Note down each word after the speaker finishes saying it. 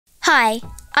Hi,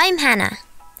 I'm Hannah.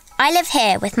 I live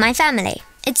here with my family.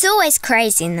 It's always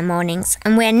crazy in the mornings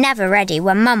and we're never ready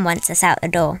when Mum wants us out the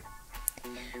door.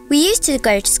 We used to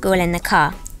go to school in the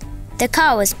car. The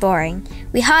car was boring.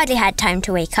 We hardly had time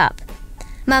to wake up.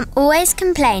 Mum always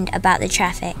complained about the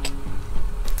traffic.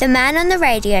 The man on the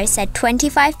radio said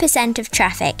 25% of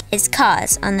traffic is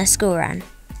cars on the school run.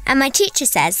 And my teacher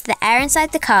says the air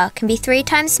inside the car can be 3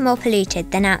 times more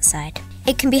polluted than outside.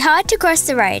 It can be hard to cross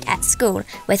the road at school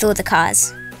with all the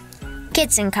cars.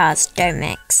 Kids and cars don't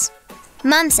mix.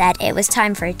 Mum said it was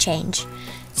time for a change.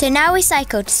 So now we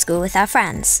cycle to school with our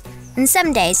friends. And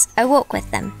some days I walk with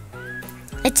them.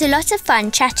 It's a lot of fun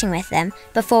chatting with them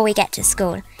before we get to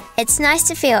school. It's nice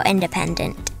to feel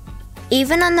independent.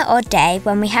 Even on the odd day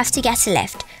when we have to get a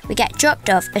lift, we get dropped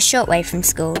off a short way from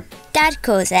school. Dad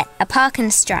calls it a park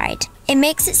and stride. It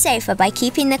makes it safer by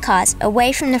keeping the cars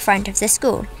away from the front of the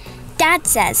school. Dad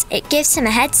says it gives him a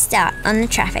head start on the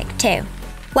traffic too.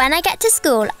 When I get to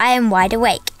school, I am wide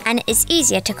awake and it is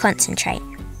easier to concentrate.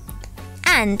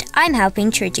 And I'm helping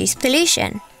to reduce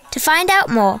pollution. To find out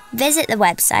more, visit the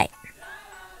website